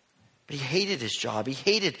 But he hated his job. He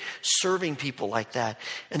hated serving people like that.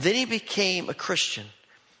 And then he became a Christian,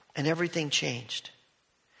 and everything changed.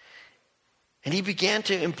 And he began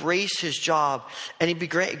to embrace his job, and he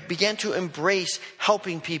began to embrace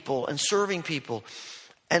helping people and serving people.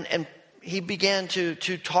 And he began to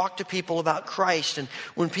talk to people about Christ. And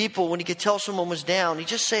when he could tell someone was down, he'd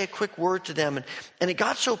just say a quick word to them. And it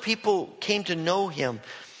got so people came to know him,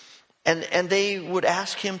 and they would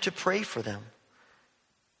ask him to pray for them.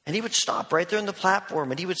 And he would stop right there on the platform,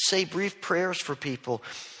 and he would say brief prayers for people.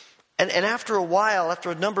 And after a while, after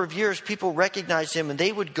a number of years, people recognized him and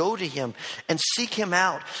they would go to him and seek him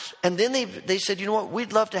out. And then they said, you know what,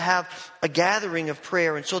 we'd love to have a gathering of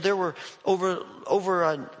prayer. And so there were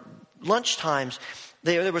over lunch times,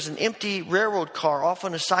 there was an empty railroad car off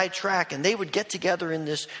on a side track, and they would get together in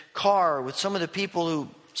this car with some of the people who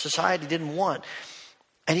society didn't want.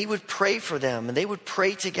 And he would pray for them, and they would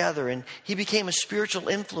pray together, and he became a spiritual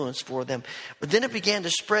influence for them. But then it began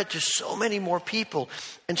to spread to so many more people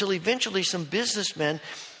until eventually some businessmen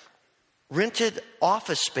rented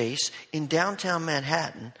office space in downtown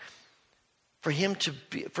Manhattan for him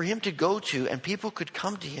to go to, and people could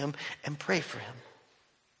come to him and pray for him.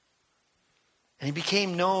 And he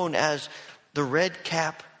became known as the Red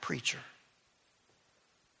Cap Preacher.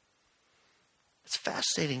 It's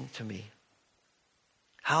fascinating to me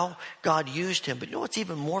how God used him. But you know what's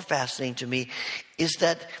even more fascinating to me is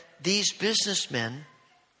that these businessmen,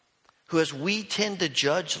 who as we tend to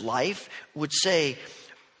judge life, would say,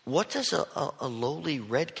 what does a lowly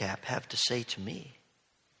red cap have to say to me?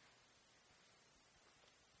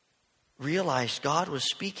 Realized God was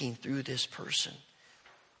speaking through this person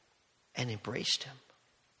and embraced him.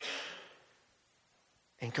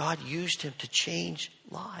 And God used him to change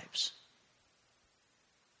lives.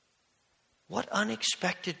 What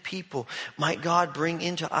unexpected people might God bring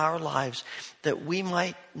into our lives that we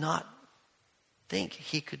might not think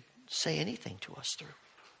he could say anything to us through?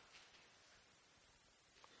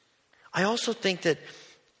 I also think that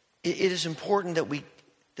it is important that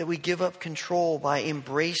we give up control by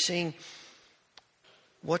embracing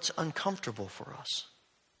what's uncomfortable for us.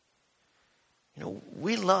 You know,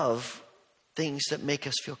 we love things that make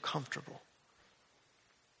us feel comfortable.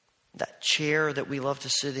 That chair that we love to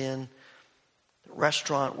sit in, the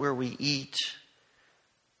restaurant where we eat,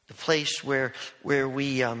 the place where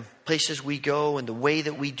we places we go, and the way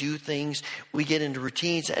that we do things. We get into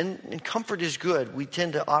routines, and comfort is good. We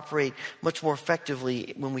tend to operate much more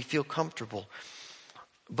effectively when we feel comfortable.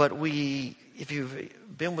 But if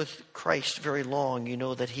you've been with Christ very long, you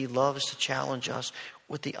know that he loves to challenge us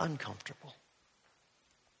with the uncomfortable.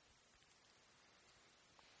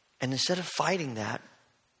 And instead of fighting that,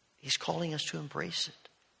 he's calling us to embrace it.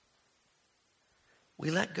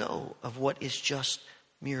 We let go of what is just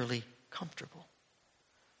merely comfortable.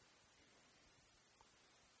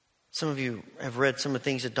 Some of you have read some of the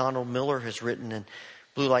things that Donald Miller has written in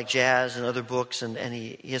Blue Like Jazz and other books, and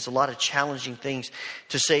he has a lot of challenging things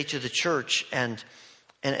to say to the church, and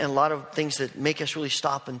a lot of things that make us really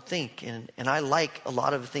stop and think. And I like a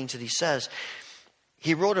lot of the things that he says.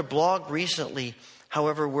 He wrote a blog recently,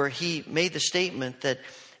 however, where he made the statement that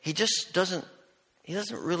he doesn't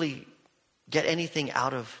really get anything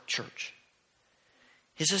out of church.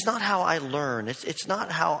 He says, not how I learn. It's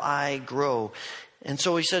not how I grow. And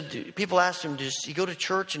so he said, people asked him, does he go to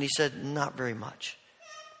church? And he said, not very much.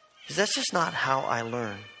 He says, that's just not how I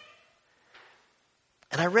learn.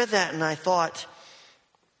 And I read that and I thought,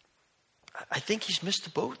 I think he's missed the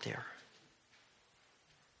boat there.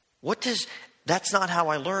 What does that's not how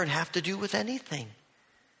I learn have to do with anything?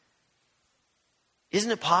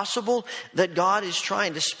 Isn't it possible that God is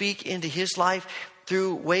trying to speak into his life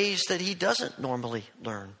through ways that he doesn't normally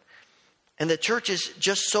learn? And that church is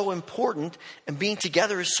just so important, and being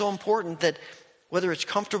together is so important that whether it's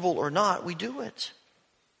comfortable or not, we do it.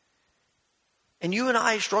 And you and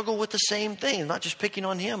I struggle with the same thing. I'm not just picking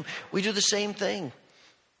on him. We do the same thing.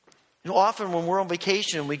 You know, often when we're on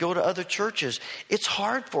vacation and we go to other churches, it's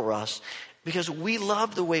hard for us because we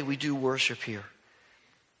love the way we do worship here.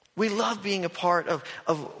 We love being a part of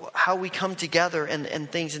how we come together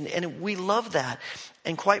and things, and we love that.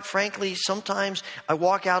 And quite frankly, sometimes I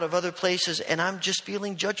walk out of other places and I'm just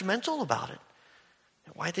feeling judgmental about it.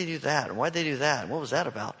 Why'd they do that? And why'd they do that? And what was that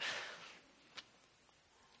about?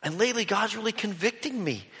 And lately, God's really convicting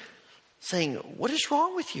me, saying, what is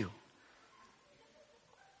wrong with you?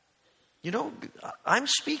 You know, I'm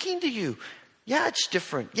speaking to you. Yeah, it's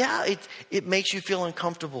different. Yeah, it makes you feel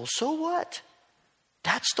uncomfortable. So what?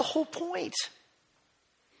 That's the whole point.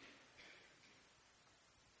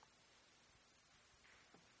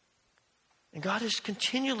 And God is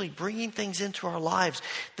continually bringing things into our lives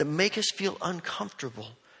that make us feel uncomfortable.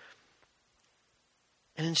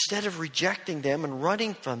 And instead of rejecting them and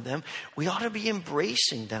running from them, we ought to be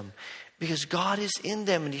embracing them because God is in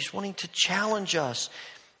them and he's wanting to challenge us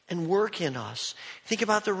and work in us. Think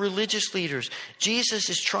about the religious leaders. Jesus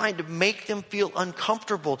is trying to make them feel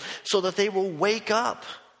uncomfortable so that they will wake up.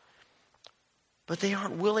 But they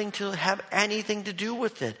aren't willing to have anything to do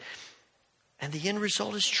with it. And the end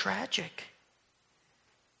result is tragic.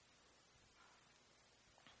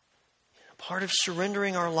 Part of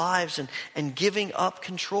surrendering our lives and giving up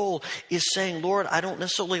control is saying, Lord, I don't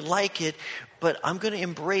necessarily like it, but I'm going to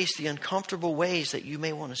embrace the uncomfortable ways that you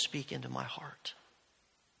may want to speak into my heart.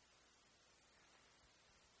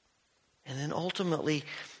 And then ultimately,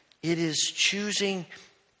 it is choosing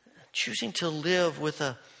to live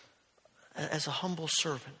as a humble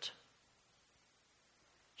servant.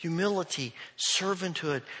 Humility,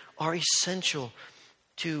 servanthood are essential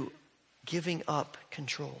to giving up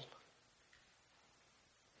control.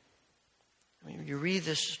 I mean, you read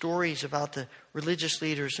the stories about the religious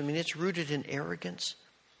leaders. I mean, it's rooted in arrogance.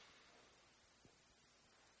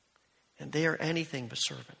 And they are anything but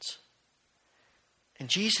servants. And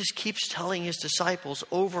Jesus keeps telling his disciples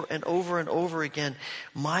over and over and over again,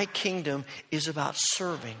 my kingdom is about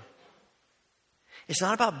serving. It's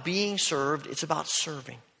not about being served, it's about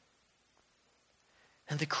serving.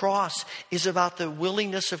 And the cross is about the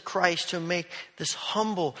willingness of Christ to make this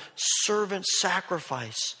humble servant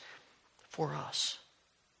sacrifice for us.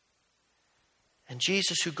 And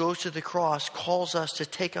Jesus, who goes to the cross, calls us to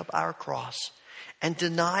take up our cross and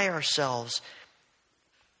deny ourselves,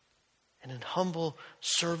 and in humble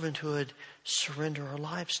servanthood, surrender our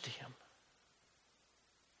lives to him.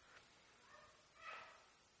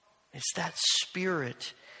 It's that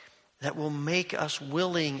spirit that will make us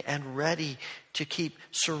willing and ready to keep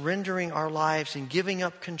surrendering our lives and giving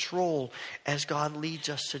up control as God leads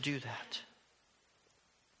us to do that.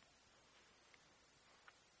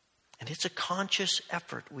 And it's a conscious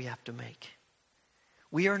effort we have to make.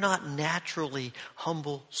 We are not naturally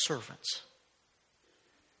humble servants.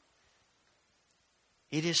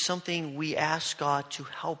 It is something we ask God to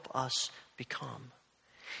help us become.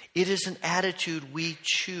 It is an attitude we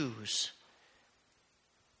choose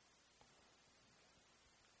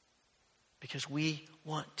because we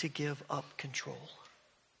want to give up control.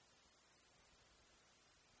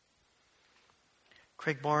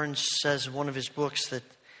 Craig Barnes says in one of his books that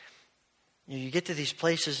you get to these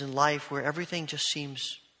places in life where everything just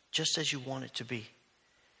seems just as you want it to be.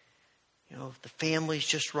 You know, the family's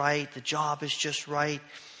just right, the job is just right,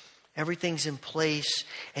 everything's in place,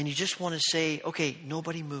 and you just want to say, okay,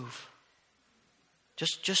 nobody move.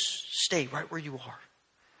 Just stay right where you are.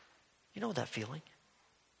 You know that feeling.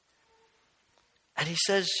 And he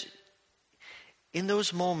says, in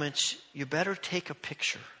those moments, you better take a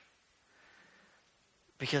picture.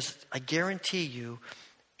 Because I guarantee you,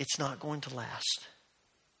 it's not going to last.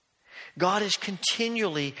 God is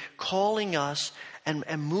continually calling us and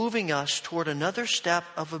moving us toward another step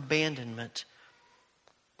of abandonment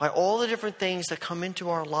by all the different things that come into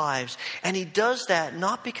our lives. And he does that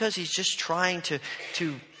not because he's just trying to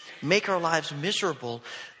make our lives miserable,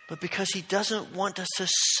 but because he doesn't want us to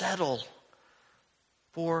settle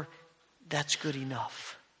for that's good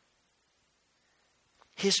enough.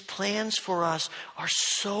 His plans for us are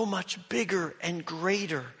so much bigger and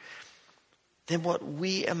greater than what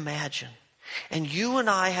we imagine. And you and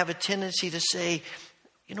I have a tendency to say,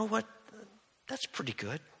 you know what, that's pretty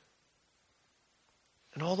good.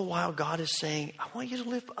 And all the while God is saying, I want you to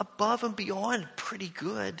live above and beyond pretty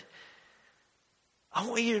good. I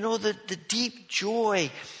want you to know the deep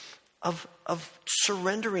joy of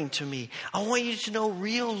surrendering to me. I want you to know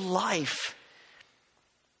real life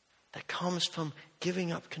that comes from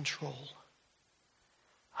giving up control.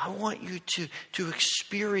 I want you to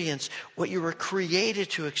experience what you were created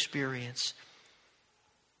to experience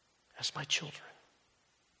as my children.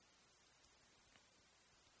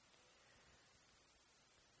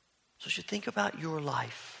 So as you think about your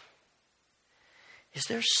life, is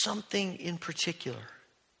there something in particular?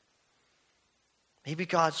 Maybe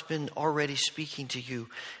God's been already speaking to you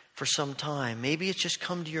for some time. Maybe it's just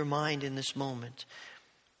come to your mind in this moment.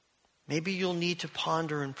 Maybe you'll need to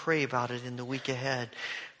ponder and pray about it in the week ahead.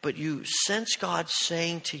 But you sense God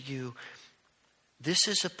saying to you, this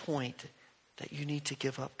is a point that you need to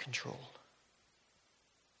give up control.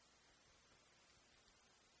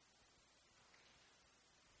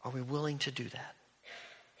 Are we willing to do that?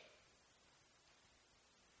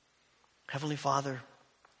 Heavenly Father,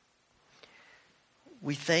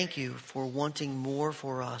 we thank you for wanting more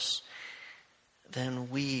for us than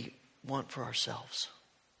we want for ourselves.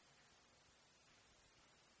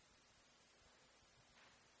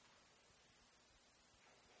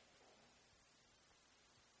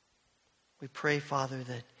 We pray, Father,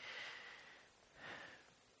 that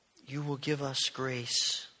you will give us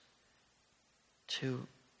grace to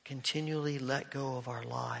continually let go of our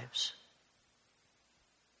lives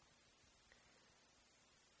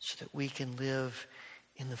so that we can live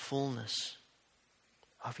in the fullness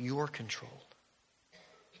of your control.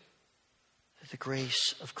 That the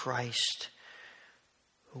grace of Christ,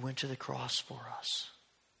 who went to the cross for us.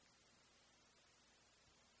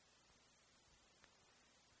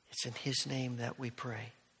 It's in his name that we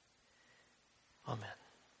pray. Amen.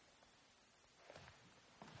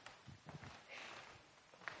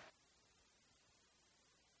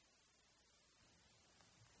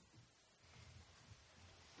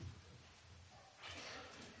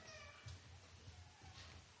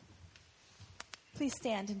 Please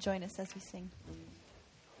stand and join us as we sing.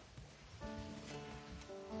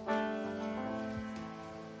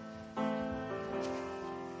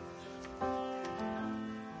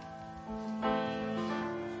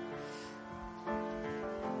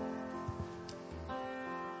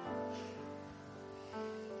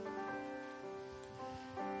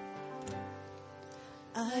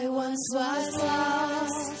 I once was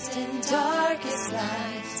lost in darkest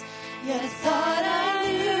night, yet thought I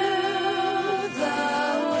knew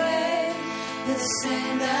the way. The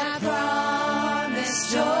sin that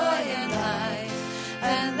promised joy and life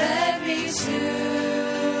and led me to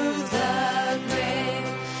the grave.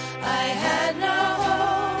 I had no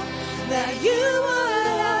hope that you would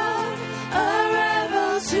love a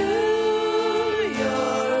rebel to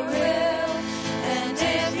your will, and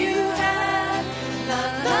if you had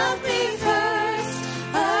not loved me first,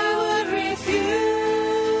 I would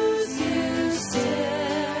refuse you still.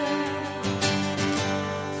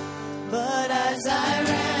 But as I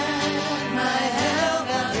ran my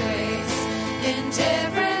hell-bound race,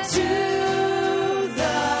 indifferent to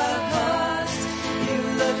the cost, you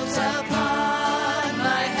looked upon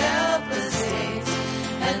my helpless state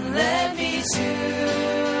and led me to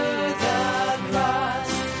the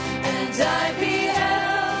cross. And I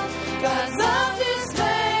beheld God's love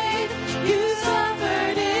displayed. You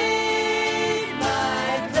suffered in my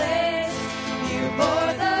place. You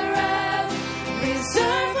bore the wrath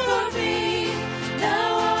reserved for me. Now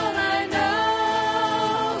all I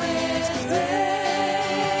know is grace.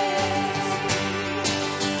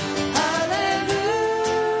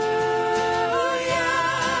 Hallelujah.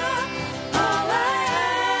 All I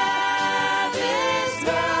have is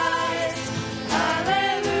Christ.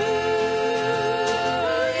 Hallelujah.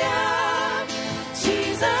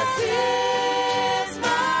 Jesus is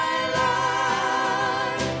my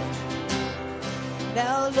life.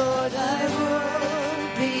 Now, Lord, I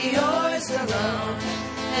would be yours alone,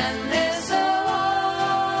 and this almighty,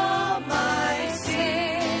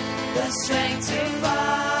 the strength to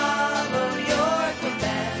follow your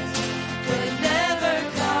commands could never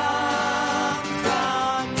come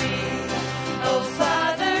from me. Oh,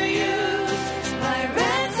 Father, use my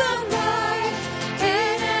ransom life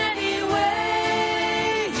in any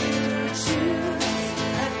way you choose,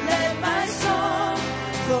 and let my song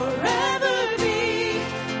forever be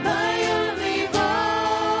my only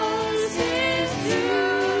boast is you.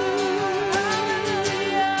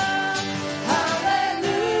 Hallelujah.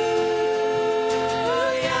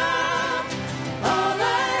 Hallelujah. All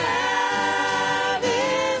I have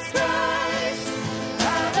is Christ.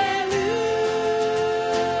 Hallelujah.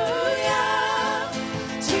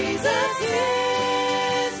 Jesus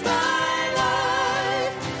is my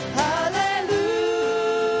life. Hallelujah.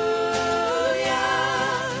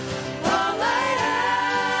 All I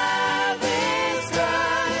have is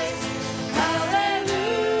Christ. Hallelujah.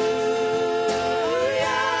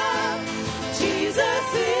 Jesus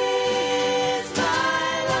is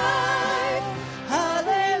my life.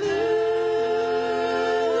 Hallelujah.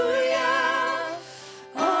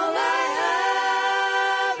 All I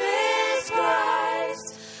have is Christ.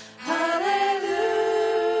 Hallelujah.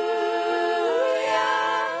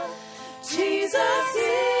 Jesus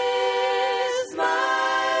is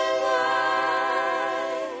my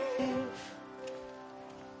life.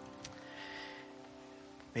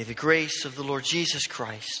 May the grace of the Lord Jesus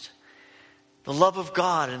Christ, the love of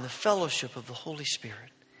God, and the fellowship of the Holy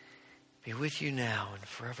Spirit be with you now and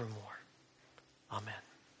forevermore. Amen.